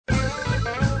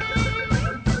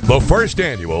The first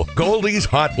annual Goldie's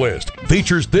Hot List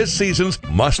features this season's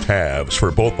must-haves for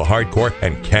both the hardcore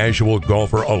and casual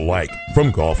golfer alike.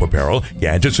 From golf apparel,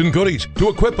 gadgets and goodies, to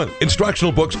equipment,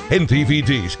 instructional books, and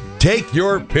DVDs. Take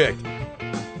your pick.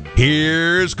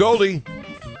 Here's Goldie.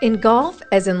 In golf,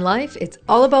 as in life, it's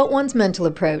all about one's mental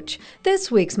approach. This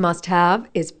week's must-have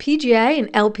is PGA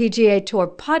and LPGA Tour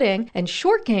putting and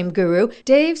short game guru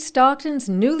Dave Stockton's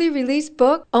newly released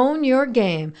book, Own Your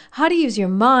Game, How to Use Your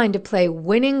Mind to Play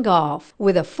Winning Golf,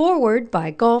 with a foreword by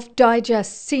Golf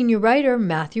Digest senior writer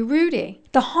Matthew Rudy.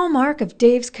 The hallmark of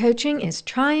Dave's coaching is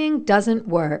trying doesn't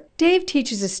work. Dave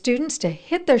teaches his students to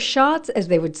hit their shots as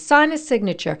they would sign a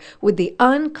signature with the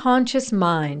unconscious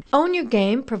mind. Own Your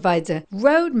Game provides a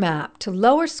roadmap to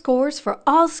lower scores for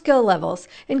all skill levels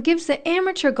and gives the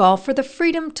amateur golfer the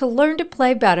freedom to learn to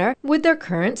play better with their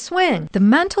current swing. The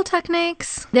mental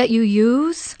techniques that you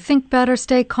use, think better,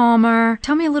 stay calmer,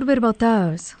 tell me a little bit about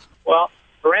those. Well,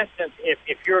 for instance,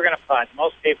 if you're going to putt,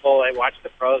 most people, they watch the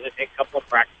pros, they take a couple of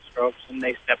practice strokes, and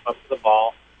they step up to the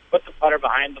ball, put the putter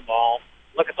behind the ball,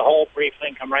 look at the hole briefly,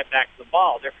 and come right back to the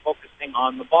ball. They're focusing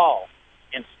on the ball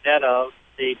instead of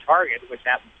the target, which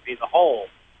happens to be the hole.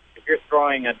 If you're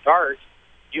throwing a dart,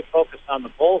 you focus on the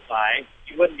bullseye.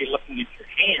 You wouldn't be looking at your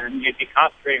hand. You'd be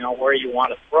concentrating on where you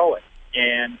want to throw it.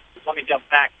 And let me jump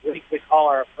back. We call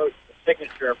our approach the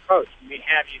signature approach. We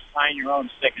have you sign your own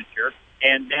signature.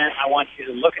 And then I want you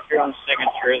to look at your own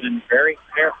signature, and then very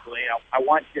carefully, I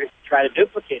want you to try to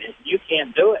duplicate it. You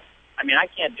can't do it. I mean, I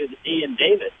can't do the D in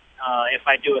David if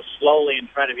I do it slowly and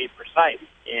try to be precise.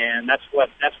 And that's what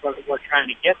we're trying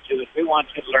to get to, is we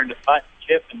want you to learn to putt,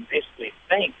 chip, and basically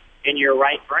think in your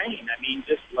right brain. I mean,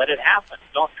 just let it happen.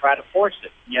 Don't try to force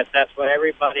it. And yet that's what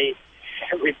everybody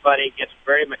gets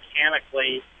very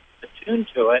mechanically attuned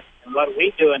to it. And what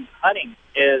we do in putting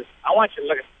is I want you to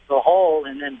look at the hole,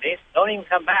 and then don't even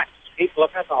come back. Just keep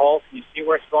looking at the hole. Can you see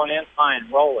where it's going in? Fine,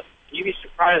 roll it. You'd be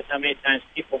surprised how many times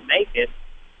people make it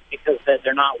because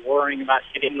they're not worrying about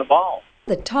hitting the ball.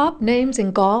 The top names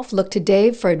in golf look to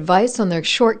Dave for advice on their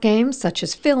short games, such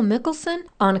as Phil Mickelson,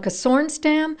 Annika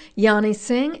Sorenstam, Yanni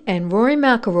Singh, and Rory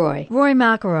McIlroy. Rory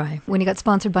McIlroy, when he got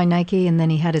sponsored by Nike and then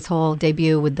he had his whole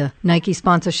debut with the Nike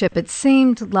sponsorship, it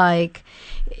seemed like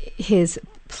his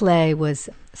play was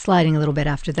sliding a little bit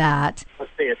after that.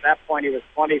 Let's see, at that point he was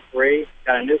 23,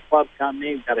 got a new club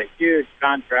company, got a huge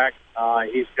contract.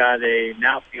 He's got a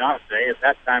now fiance, at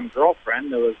that time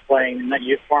girlfriend, that was playing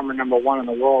former number one in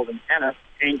the world in tennis,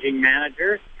 changing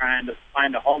managers, trying to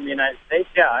find a home in the United States.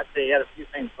 Yeah, I'd say he had a few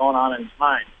things going on in his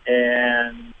mind.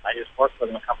 And I just worked with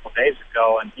him a couple of days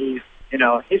ago, and he's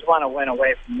want to win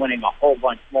away from winning a whole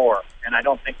bunch more. And I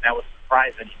don't think that would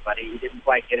surprise anybody. He didn't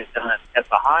quite get it done at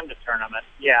the Honda tournament.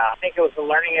 Yeah, I think it was a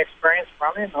learning experience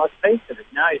from him. Let's face it,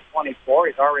 now he's 24.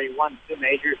 He's already won 2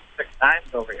 majors 6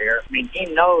 times over here. I mean, he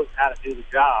knows how to do the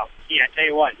job. I tell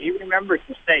you what, he remembers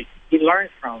mistakes. He learns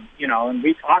from, and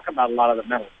we talk about a lot of the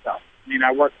mental stuff. I mean,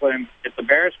 I worked with him at the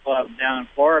Bears Club down in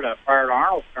Florida prior to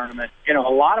Arnold's tournament. A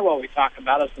lot of what we talk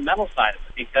about is the mental side of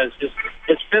it, because his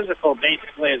physical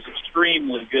basically is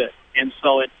extremely good. And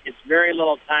so it's very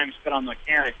little time spent on the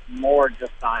mechanics, more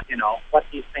just on, what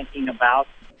he's thinking about.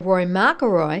 Rory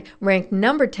McIlroy, ranked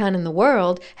number 10 in the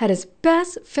world, had his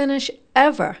best finish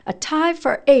ever, a tie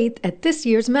for 8th at this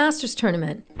year's Masters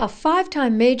tournament. A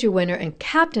 5-time major winner and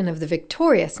captain of the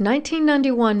victorious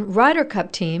 1991 Ryder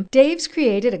Cup team, Dave's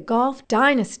created a golf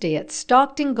dynasty at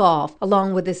Stockton Golf,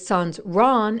 along with his sons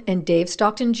Ron and Dave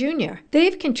Stockton Jr.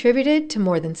 They've contributed to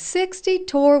more than 60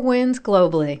 tour wins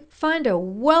globally. Find a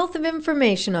wealth of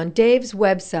information on Dave's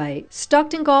website,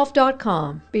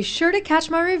 StocktonGolf.com. Be sure to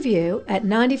catch my review at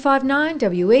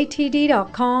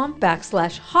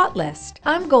 959WATD.com/hotlist.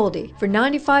 I'm Goldie for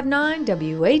 95.9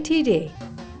 WATD.